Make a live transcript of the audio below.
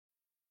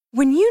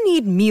When you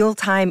need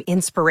mealtime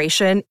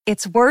inspiration,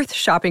 it's worth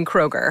shopping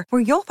Kroger,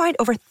 where you'll find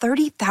over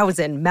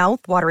 30,000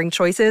 mouth-watering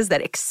choices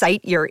that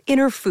excite your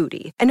inner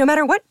foodie. And no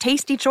matter what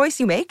tasty choice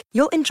you make,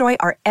 you'll enjoy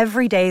our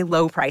everyday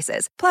low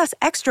prices, plus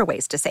extra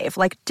ways to save,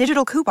 like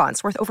digital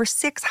coupons worth over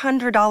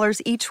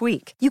 $600 each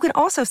week. You can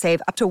also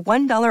save up to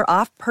 $1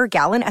 off per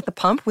gallon at the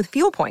pump with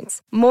fuel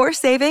points. More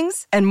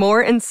savings and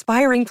more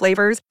inspiring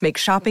flavors make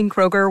shopping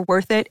Kroger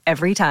worth it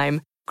every time.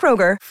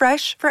 Kroger,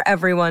 fresh for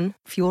everyone.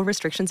 Fuel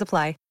restrictions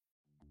apply.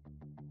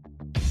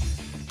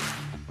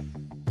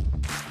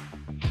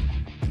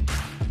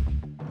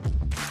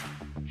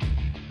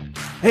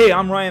 Hey,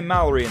 I'm Ryan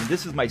Mallory, and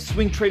this is my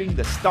Swing Trading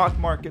the Stock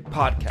Market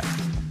podcast.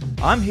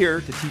 I'm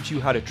here to teach you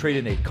how to trade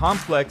in a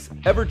complex,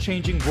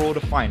 ever-changing world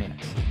of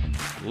finance.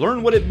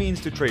 Learn what it means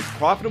to trade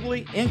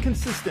profitably and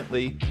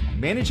consistently,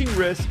 managing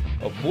risk,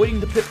 avoiding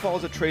the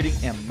pitfalls of trading,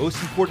 and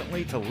most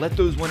importantly, to let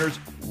those winners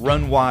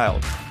run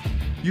wild.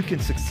 You can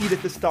succeed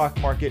at the stock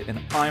market,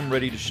 and I'm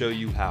ready to show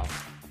you how.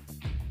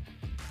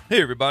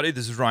 Hey everybody,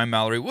 this is Ryan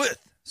Mallory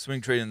with Swing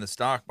Trading the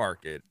Stock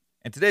Market.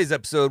 In today's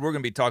episode, we're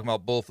going to be talking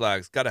about bull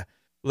flags. Got a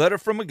letter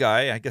from a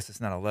guy. I guess it's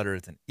not a letter,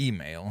 it's an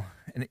email.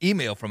 An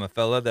email from a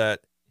fella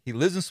that he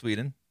lives in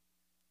Sweden.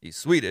 He's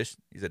Swedish.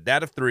 He's a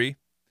dad of 3.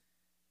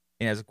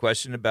 He has a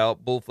question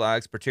about bull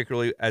flags,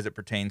 particularly as it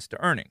pertains to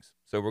earnings.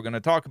 So we're going to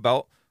talk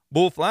about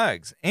bull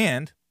flags.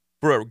 And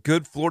for a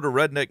good Florida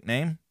redneck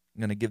name, I'm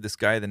going to give this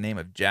guy the name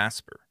of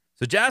Jasper.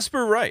 So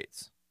Jasper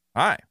writes,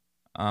 "Hi,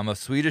 I'm a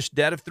Swedish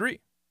dad of 3.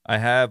 I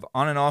have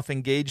on and off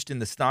engaged in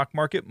the stock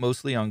market,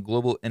 mostly on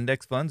global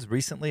index funds.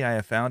 Recently, I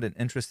have found an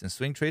interest in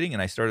swing trading, and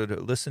I started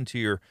to listen to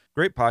your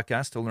great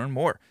podcast to learn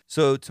more.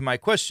 So to my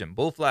question,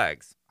 bull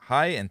flags.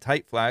 High and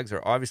tight flags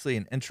are obviously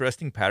an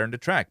interesting pattern to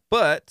track,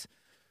 but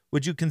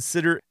would you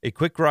consider a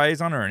quick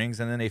rise on earnings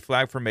and then a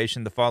flag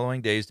formation the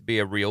following days to be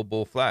a real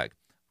bull flag?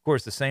 Of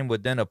course, the same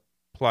would then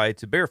apply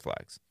to bear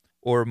flags.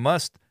 Or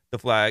must the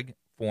flag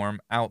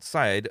form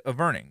outside of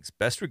earnings?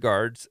 Best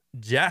regards,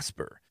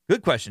 Jasper."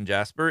 Good question,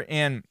 Jasper.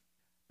 And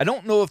I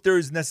don't know if there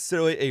is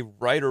necessarily a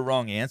right or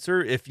wrong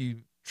answer. If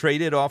you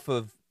trade it off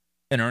of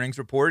an earnings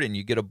report and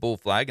you get a bull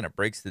flag and it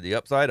breaks to the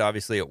upside,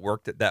 obviously it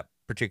worked at that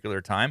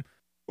particular time.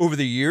 Over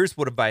the years,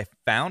 what have I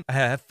found? I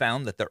have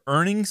found that the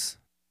earnings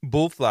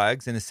bull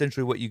flags, and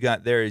essentially what you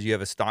got there is you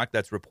have a stock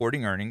that's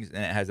reporting earnings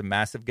and it has a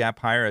massive gap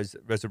higher as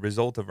a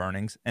result of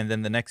earnings. And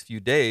then the next few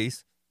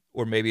days,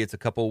 or maybe it's a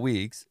couple of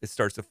weeks, it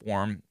starts to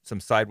form some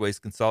sideways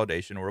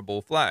consolidation or a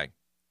bull flag.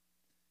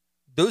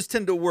 Those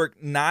tend to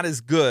work not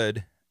as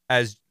good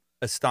as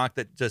a stock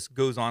that just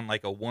goes on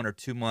like a 1 or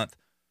 2 month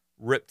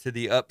rip to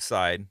the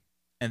upside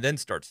and then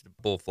starts to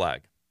bull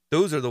flag.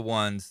 Those are the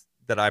ones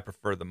that I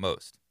prefer the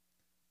most.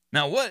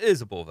 Now, what is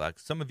a bull flag?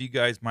 Some of you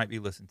guys might be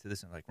listening to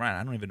this and like, Ryan,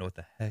 I don't even know what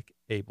the heck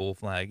a bull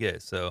flag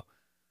is. So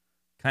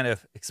kind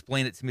of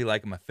explain it to me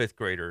like I'm a 5th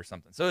grader or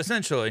something. So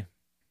essentially,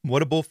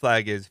 what a bull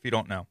flag is, if you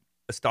don't know,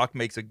 a stock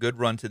makes a good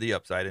run to the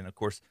upside. And of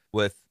course,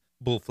 with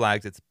bull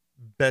flags, it's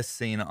best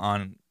seen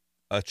on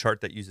a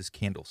chart that uses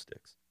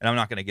candlesticks. And I'm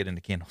not going to get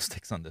into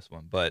candlesticks on this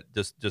one, but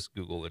just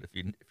Google it if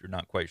you're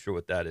not quite sure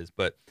what that is.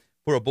 But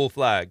for a bull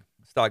flag,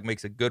 stock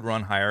makes a good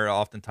run higher.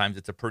 Oftentimes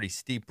it's a pretty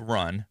steep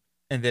run,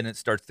 and then it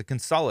starts to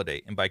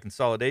consolidate. And by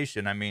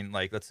consolidation, I mean,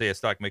 like, let's say a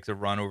stock makes a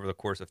run over the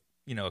course of,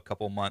 a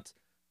couple months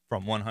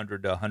from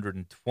 100 to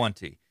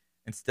 120.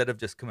 Instead of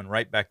just coming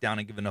right back down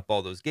and giving up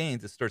all those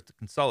gains, it starts to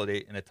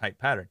consolidate in a tight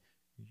pattern.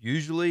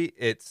 Usually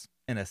it's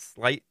in a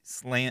slight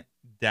slant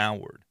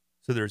downward.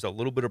 So there's a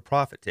little bit of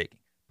profit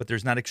taking, but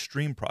there's not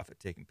extreme profit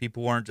taking.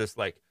 People aren't just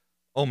like,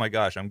 oh my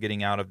gosh, I'm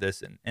getting out of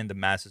this and the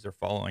masses are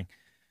following.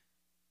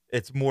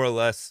 It's more or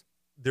less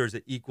there's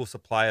an equal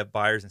supply of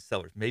buyers and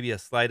sellers, maybe a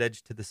slight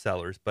edge to the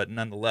sellers, but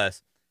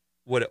nonetheless,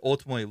 what it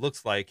ultimately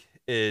looks like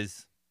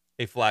is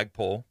a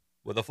flagpole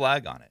with a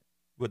flag on it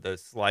with a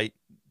slight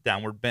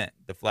downward bent,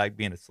 the flag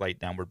being a slight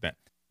downward bent.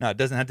 Now, it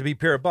doesn't have to be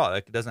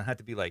parabolic. It doesn't have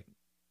to be like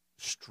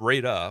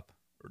straight up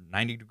or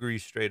 90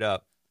 degrees straight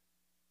up.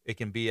 It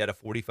can be at a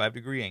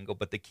 45-degree angle,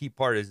 but the key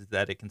part is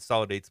that it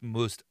consolidates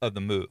most of the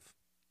move.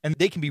 And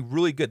they can be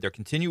really good. They're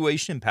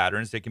continuation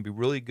patterns. They can be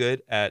really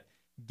good at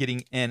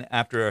getting in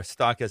after a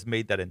stock has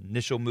made that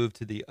initial move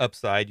to the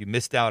upside. You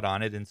missed out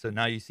on it, and so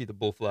now you see the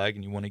bull flag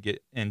and you want to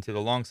get into the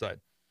long side.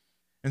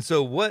 And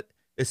so what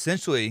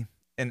essentially,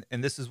 and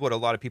this is what a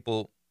lot of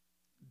people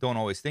don't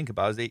always think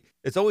about, is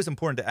it's always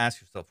important to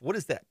ask yourself, what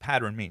does that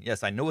pattern mean?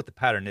 Yes, I know what the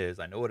pattern is.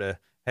 I know what a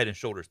head and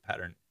shoulders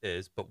pattern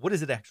is, but what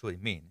does it actually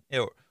mean?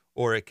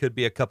 Or it could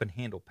be a cup and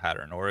handle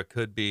pattern, or it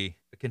could be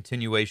a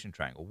continuation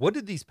triangle. What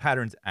do these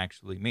patterns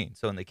actually mean?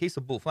 So in the case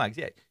of bull flags,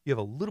 yeah, you have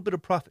a little bit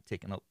of profit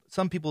taken.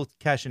 Some people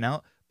cashing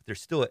out, but there's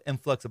still an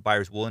influx of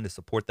buyers willing to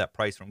support that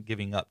price from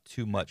giving up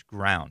too much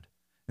ground.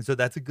 And so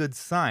that's a good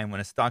sign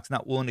when a stock's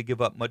not willing to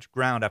give up much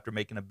ground after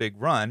making a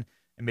big run,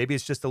 and maybe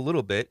it's just a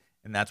little bit,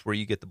 and that's where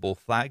you get the bull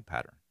flag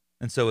pattern.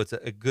 And so it's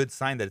a good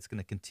sign that it's going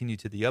to continue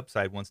to the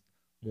upside once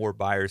more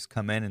buyers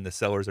come in and the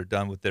sellers are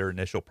done with their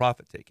initial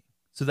profit taking.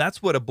 So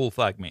that's what a bull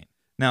flag means.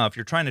 Now, if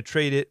you're trying to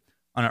trade it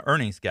on an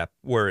earnings gap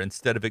where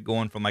instead of it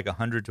going from like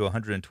 100 to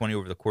 120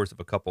 over the course of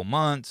a couple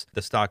months,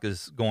 the stock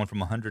is going from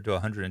 100 to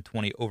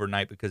 120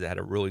 overnight because it had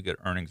a really good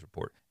earnings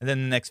report. And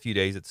then the next few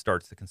days, it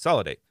starts to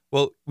consolidate.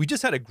 Well, we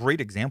just had a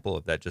great example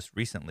of that just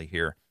recently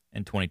here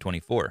in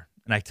 2024.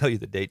 And I tell you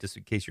the date just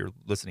in case you're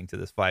listening to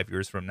this 5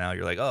 years from now.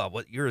 You're like, oh,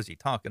 what year is he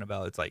talking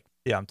about? It's like,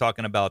 yeah, I'm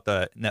talking about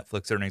the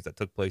Netflix earnings that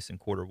took place in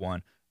Q1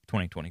 of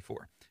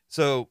 2024.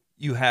 So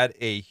you had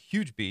a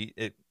huge beat.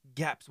 It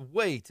gaps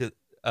way to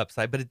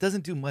upside, but it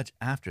doesn't do much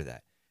after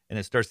that. And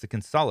it starts to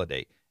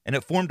consolidate. And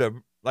it formed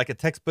like a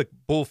textbook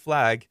bull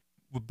flag,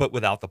 but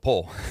without the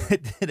pole.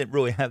 It didn't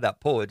really have that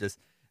pole. It's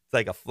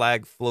like a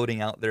flag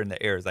floating out there in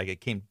the air. It's like it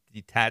came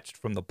detached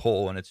from the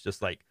pole, and it's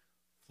just like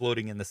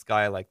floating in the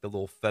sky like the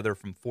little feather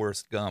from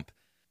Forrest Gump.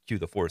 Cue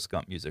the Forrest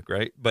Gump music,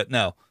 right? But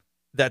no,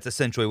 that's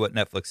essentially what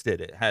Netflix did.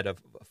 It had a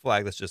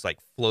flag that's just like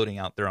floating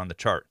out there on the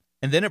chart.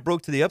 And then it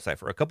broke to the upside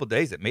for a couple of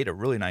days. It made a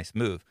really nice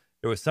move.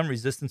 There was some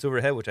resistance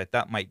overhead, which I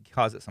thought might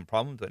cause it some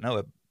problems, but no,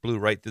 it blew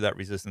right through that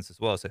resistance as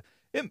well. So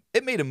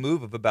it made a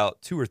move of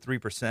about 2 or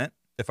 3%,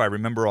 if I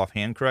remember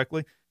offhand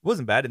correctly. It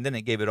wasn't bad, and then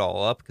it gave it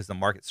all up because the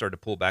market started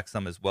to pull back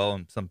some as well,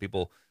 and some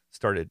people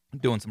started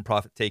doing some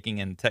profit taking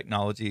in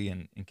technology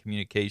and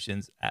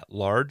communications at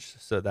large,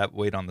 so that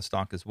weighed on the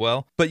stock as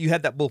well. But you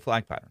had that bull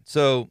flag pattern.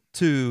 So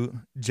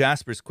to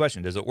Jasper's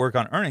question, does it work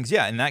on earnings?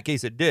 Yeah, in that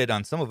case it did.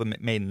 On some of them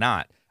it may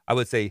not. I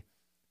would say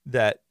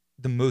that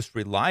the most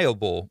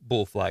reliable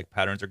bull flag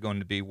patterns are going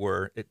to be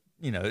where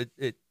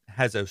it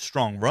has a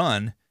strong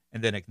run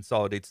and then it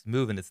consolidates the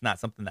move, and it's not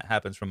something that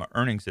happens from an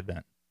earnings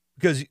event.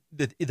 Because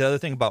the other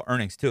thing about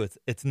earnings too,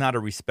 it's not a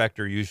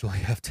respecter usually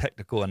of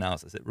technical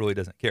analysis. It really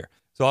doesn't care.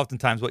 So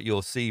oftentimes what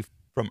you'll see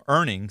from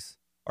earnings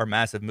are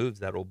massive moves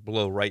that will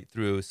blow right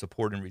through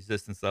support and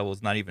resistance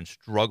levels, not even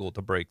struggle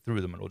to break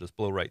through them. It'll just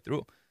blow right through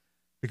them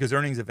because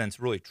earnings events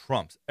really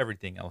trumps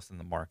everything else in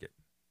the market.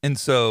 And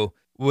so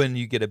when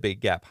you get a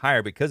big gap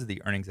higher because of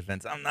the earnings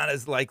events, I'm not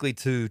as likely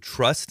to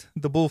trust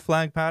the bull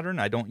flag pattern.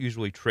 I don't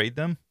usually trade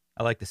them.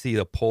 I like to see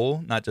a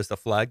pole, not just a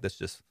flag that's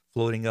just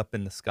floating up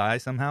in the sky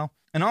somehow.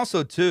 And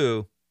also,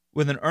 too,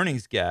 with an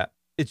earnings gap,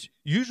 it's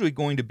usually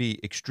going to be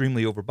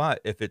extremely overbought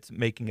if it's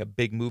making a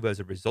big move as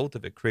a result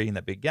of it creating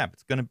that big gap.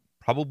 It's going to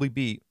probably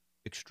be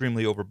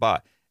extremely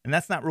overbought. And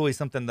that's not really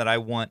something that I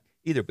want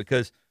either,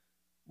 because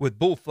with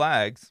bull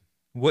flags,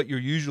 what you're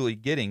usually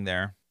getting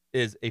there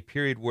is a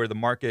period where the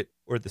market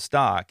or the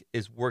stock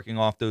is working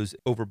off those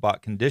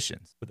overbought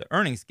conditions. With the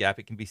earnings gap,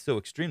 it can be so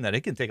extreme that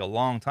it can take a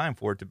long time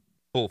for it to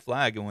bull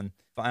flag, and when it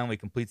finally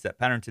completes that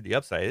pattern to the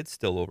upside, it's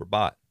still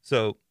overbought.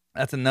 So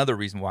that's another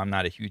reason why I'm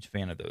not a huge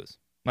fan of those.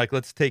 Like,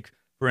 let's take,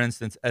 for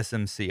instance,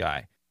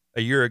 SMCI.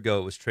 A year ago,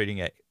 it was trading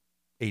at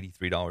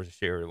 $83 a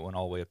share. It went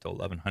all the way up to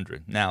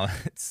 $1,100. Now,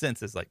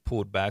 since it's like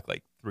pulled back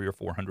like $300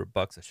 or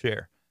 $400 a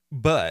share.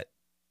 But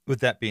with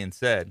that being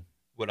said,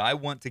 would I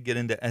want to get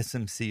into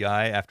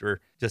SMCI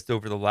after just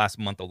over the last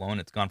month alone,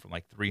 it's gone from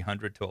like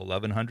 $300 to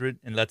 $1,100?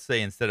 And let's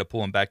say instead of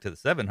pulling back to the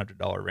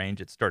 $700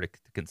 range, it started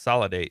to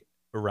consolidate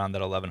around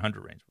that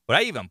 $1,100 range. Would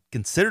I even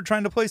consider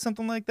trying to play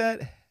something like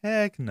that?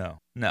 Heck no.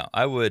 No,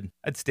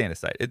 I'd stand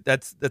aside.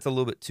 That's a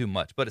little bit too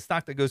much. But a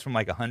stock that goes from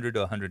like 100 to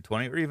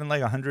 120 or even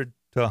like 100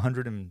 to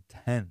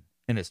 110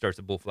 and it starts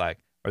to bull flag,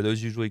 are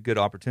those usually good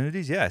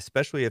opportunities? Yeah,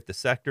 especially if the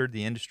sector,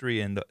 the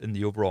industry, and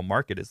the overall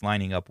market is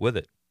lining up with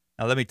it.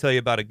 Now, let me tell you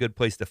about a good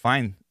place to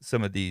find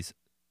some of these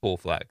bull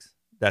flags.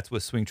 That's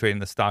with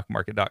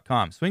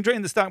swingtradingthestockmarket.com.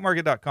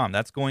 Swingtradingthestockmarket.com.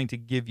 That's going to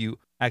give you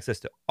access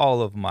to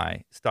all of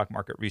my stock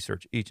market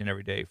research each and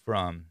every day,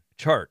 from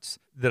charts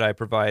that I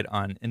provide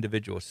on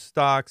individual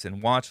stocks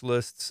and watch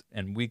lists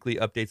and weekly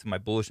updates of my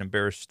bullish and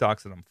bearish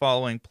stocks that I'm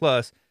following.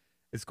 Plus,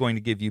 it's going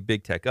to give you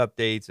big tech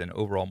updates and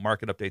overall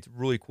market updates.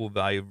 Really cool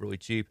value, really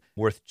cheap,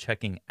 worth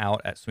checking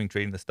out at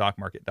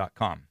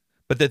swingtradingthestockmarket.com.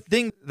 But the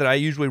thing that I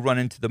usually run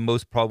into the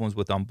most problems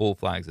with on bull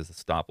flags is the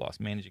stop loss,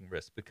 managing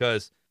risk,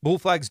 because bull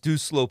flags do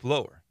slope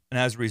lower. And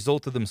as a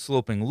result of them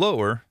sloping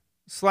lower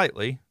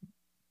slightly,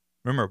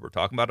 remember, we're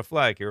talking about a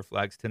flag here.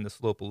 Flags tend to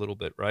slope a little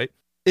bit, right?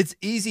 It's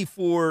easy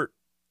for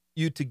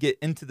you to get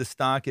into the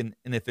stock, and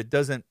if it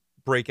doesn't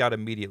break out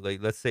immediately,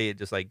 let's say it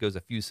just like goes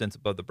a few cents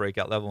above the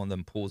breakout level and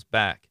then pulls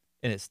back,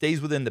 and it stays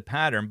within the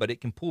pattern, but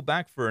it can pull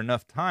back for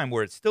enough time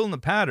where it's still in the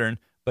pattern,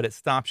 but it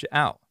stops you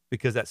out,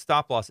 because that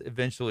stop loss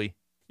eventually,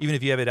 even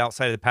if you have it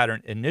outside of the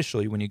pattern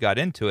initially when you got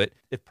into it,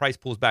 if price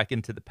pulls back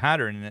into the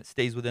pattern and it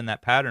stays within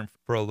that pattern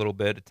for a little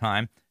bit of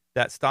time,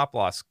 that stop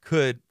loss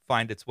could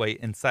find its way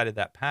inside of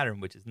that pattern,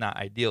 which is not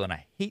ideal. And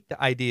I hate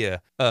the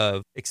idea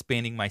of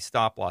expanding my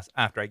stop loss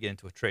after I get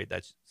into a trade.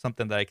 That's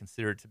something that I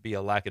consider to be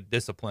a lack of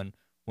discipline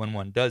when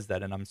one does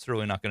that. And I'm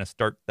certainly not going to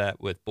start that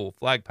with bull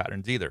flag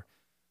patterns either.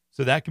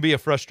 So that can be a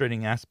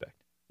frustrating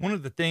aspect. One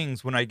of the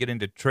things when I get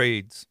into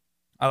trades,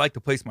 I like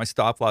to place my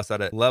stop loss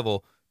at a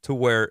level to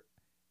where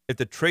if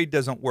the trade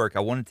doesn't work,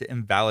 I want it to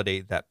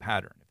invalidate that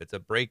pattern. If it's a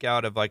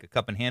breakout of like a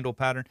cup and handle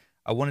pattern,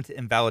 I want it to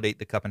invalidate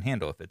the cup and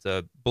handle. If it's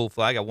a bull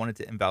flag, I want it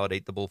to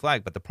invalidate the bull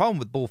flag. But the problem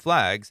with bull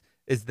flags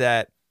is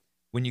that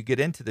when you get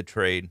into the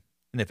trade,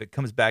 And if it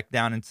comes back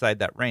down inside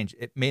that range,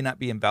 it may not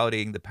be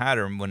invalidating the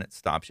pattern when it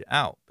stops you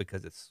out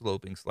because it's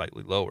sloping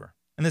slightly lower.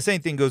 And the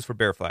same thing goes for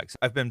bear flags.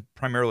 I've been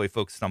primarily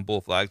focused on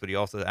bull flags, but he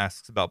also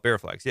asks about bear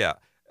flags. Yeah,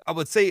 I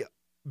would say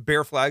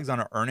bear flags on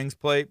an earnings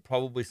play,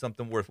 probably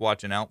something worth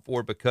watching out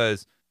for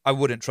because I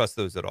wouldn't trust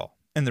those at all.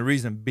 And the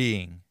reason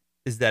being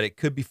is that it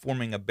could be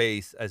forming a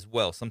base as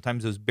well.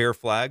 Sometimes those bear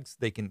flags,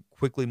 they can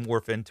quickly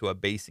morph into a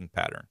basing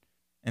pattern.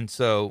 And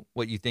so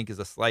what you think is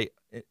a slight,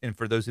 and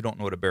for those who don't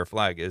know what a bear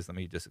flag is, let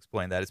me just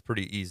explain that. It's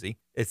pretty easy.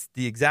 It's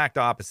the exact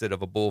opposite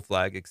of a bull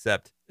flag,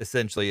 except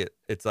essentially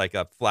it's like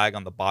a flag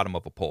on the bottom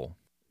of a pole.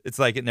 It's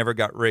like it never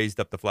got raised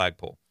up the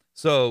flagpole.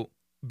 So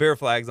bear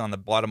flag's on the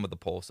bottom of the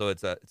pole. So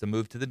it's a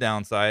move to the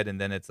downside, and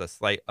then it's a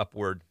slight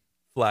upward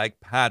flag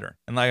pattern.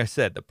 And like I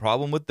said, the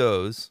problem with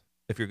those,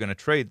 if you're going to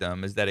trade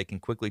them, is that it can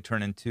quickly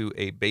turn into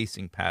a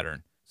basing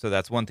pattern. So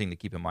that's one thing to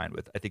keep in mind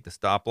with. I think the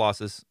stop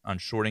losses on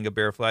shorting a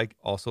bear flag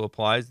also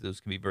applies.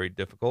 Those can be very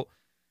difficult.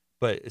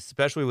 But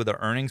especially with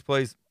the earnings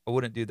plays, I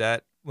wouldn't do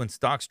that. When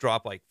stocks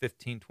drop like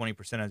 15,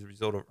 20% as a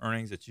result of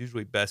earnings, it's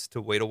usually best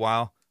to wait a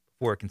while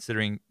before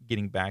considering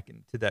getting back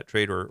into that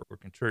trade or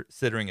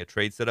considering a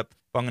trade setup.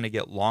 If I'm going to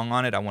get long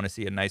on it, I want to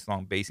see a nice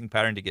long basing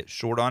pattern to get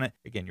short on it.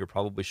 Again, you're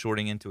probably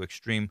shorting into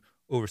extreme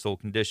oversold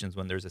conditions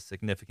when there's a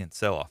significant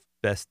sell-off.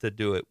 Best to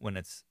do it when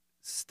it's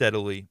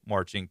steadily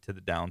marching to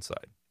the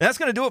downside. And that's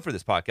going to do it for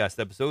this podcast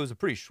episode. It was a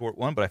pretty short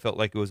one, but I felt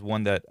like it was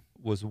one that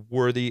was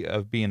worthy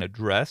of being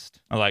addressed.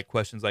 I like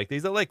questions like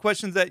these. I like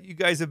questions that you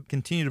guys have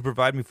continued to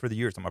provide me for the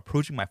years. I'm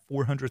approaching my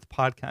 400th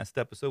podcast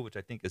episode, which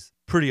I think is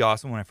pretty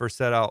awesome. When I first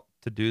set out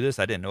to do this,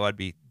 I didn't know I'd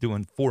be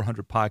doing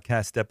 400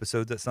 podcast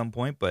episodes at some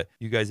point, but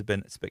you guys have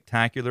been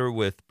spectacular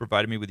with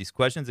providing me with these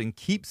questions, and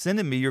keep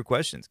sending me your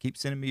questions. Keep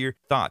sending me your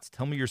thoughts.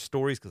 Tell me your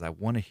stories because I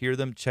want to hear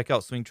them. Check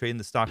out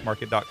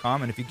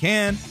swingtradingthestockmarket.com. And if you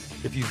can,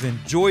 if you've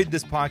enjoyed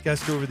this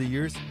podcast over the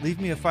years, leave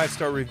me a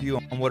 5-star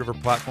review on whatever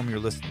platform you're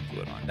listening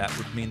to it on. That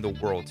would mean the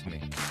world to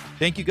me.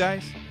 Thank you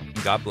guys,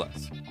 and God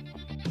bless.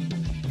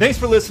 Thanks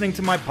for listening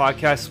to my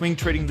podcast, Swing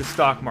Trading the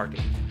Stock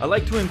Market. I'd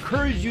like to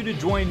encourage you to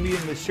join me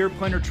in the Share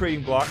Planner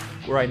Trading Block,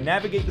 where I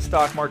navigate the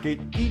stock market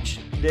each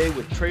day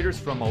with traders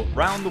from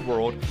around the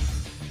world.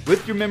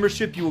 With your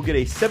membership, you will get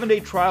a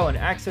 7-day trial and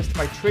access to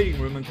my trading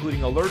room,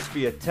 including alerts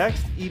via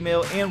text,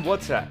 email, and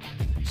WhatsApp.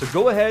 So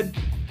go ahead,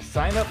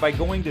 sign up by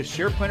going to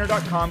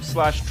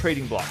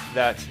shareplanner.com/trading block.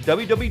 That's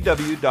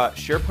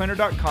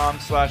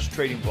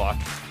www.shareplanner.com/trading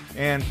block.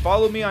 And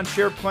follow me on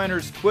Share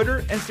Planner's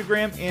Twitter,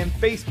 Instagram, and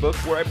Facebook,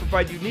 where I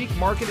provide unique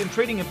market and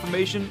trading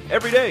information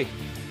every day.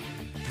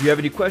 If you have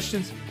any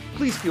questions,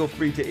 please feel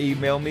free to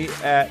email me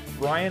at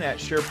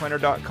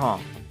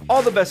brian@shareplanner.com.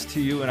 All the best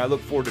to you, and I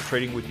look forward to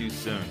trading with you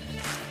soon.